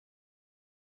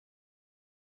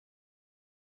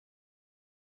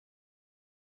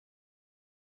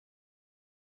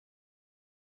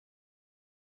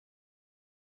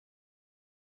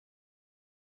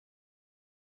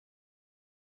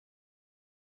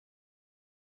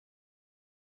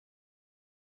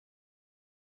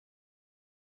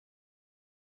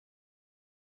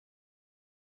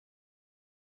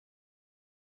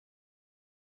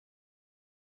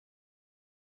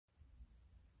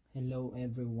Hello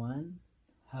everyone,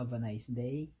 have a nice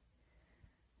day.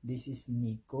 This is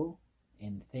Nico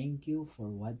and thank you for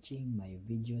watching my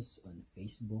videos on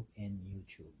Facebook and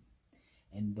YouTube.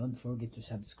 And don't forget to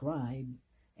subscribe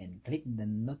and click the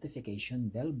notification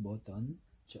bell button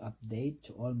to update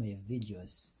to all my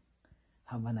videos.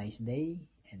 Have a nice day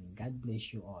and God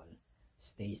bless you all.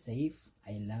 Stay safe.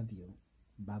 I love you.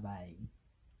 Bye-bye.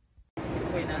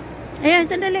 Okay na? Ayan,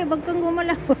 sandali. Wag kang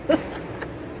gumalaw.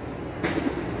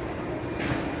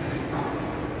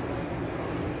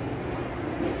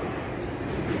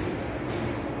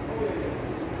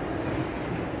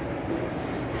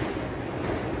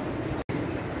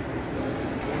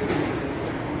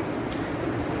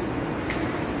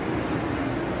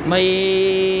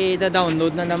 May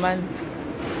da-download na naman.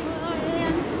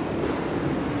 Ayan.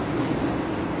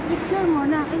 Picture mo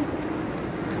na.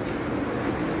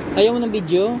 Ayaw mo ng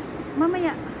video?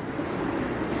 Mamaya.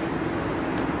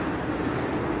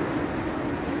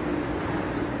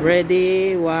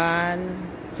 Ready?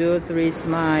 1, 2, 3,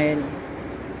 smile.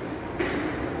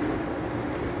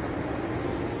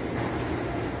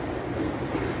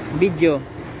 Video.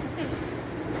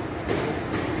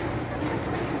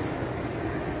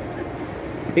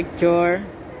 Picture.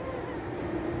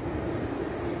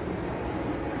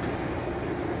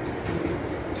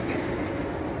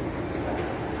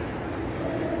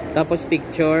 Tapos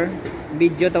picture.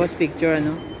 Video tapos picture,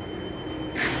 ano?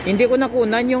 Hindi ko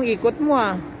nakunan yung ikot mo,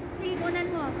 ah. Sige, kunan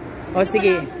mo. O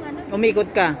sige, umikot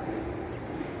ka.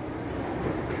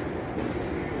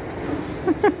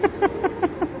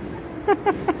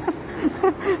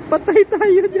 Patay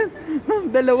tayo dyan.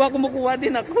 Dalawa, kumukuha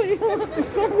din ako eh.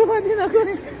 Kumukuha din ako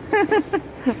eh.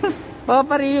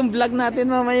 Papari yung vlog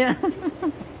natin mamaya.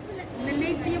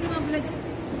 Na-late yung mga vlogs.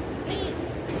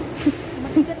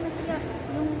 Mabigat na siya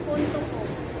yung konto ko.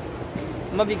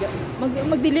 Mabigat.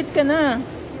 Mag-delete ka na.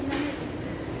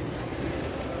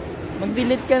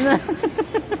 Mag-delete ka na.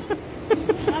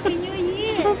 Happy New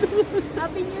Year!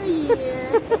 Happy New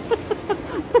Year!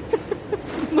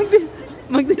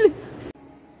 Mag-delete.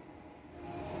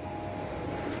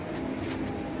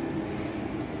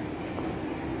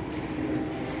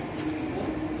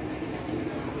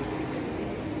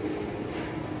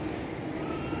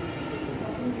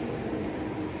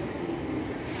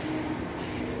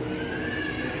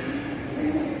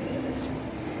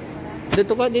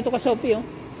 Dito ka Sofie, oh.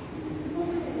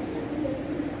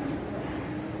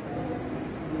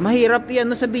 Mahirap yan,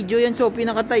 no, sa video yan, Sofie,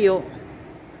 nakatayo.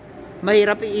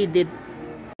 Mahirap i-edit.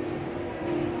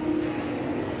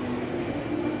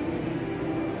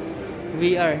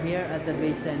 We are here at the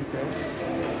base center.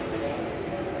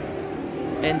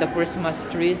 And the Christmas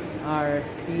trees are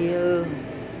still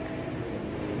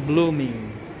blooming.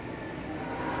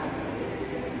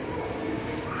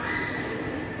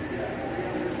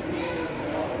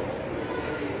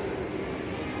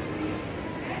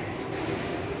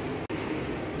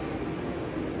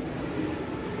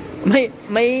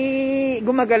 May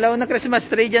gumagalaw na Christmas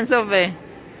tree dyan, Sof,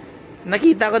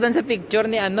 Nakita ko doon sa picture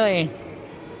ni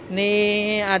ni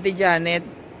Ate Janet.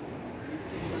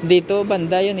 Dito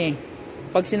banda yun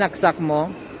pag sinaksak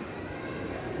mo.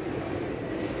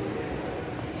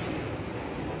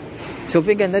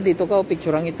 Sophie, ganda dito ka,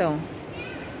 picturean ito.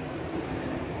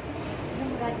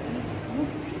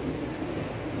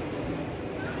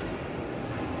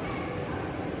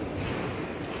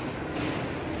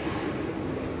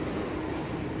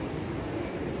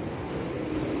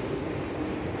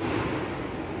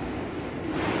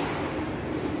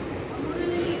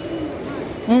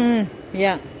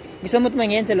 Yeah. Gusto mo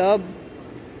tumingin sa loob?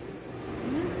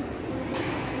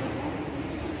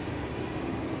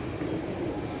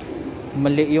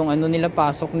 Mali yung nila,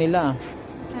 pasok nila.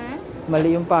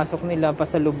 Mali yung pasok nila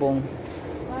pasalubong.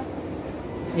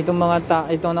 Itong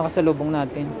itong nakasalubong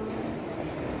natin.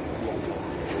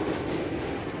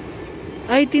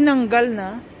 Ay, tinanggal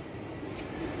na.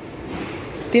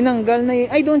 Tinanggal na yun.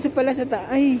 Ay, doon sa pala sa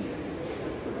ay.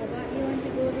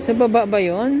 Sa baba ba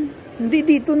yun? Hindi,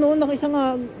 dito noon isang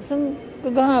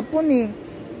kagahapon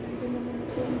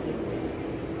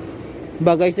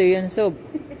Bagay sa'yo yan, Sob.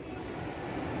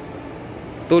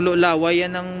 Tulo laway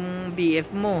yan ng BF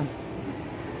mo.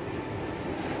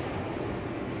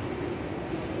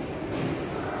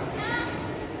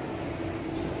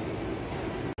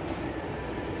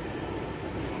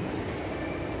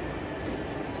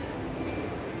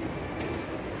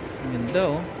 Ganda,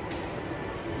 oh.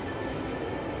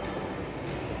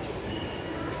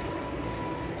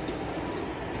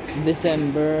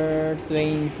 December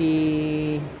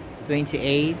 28,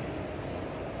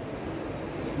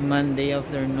 Monday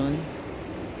afternoon.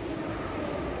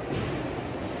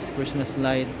 Christmas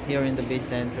light here in the Bay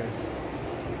Center.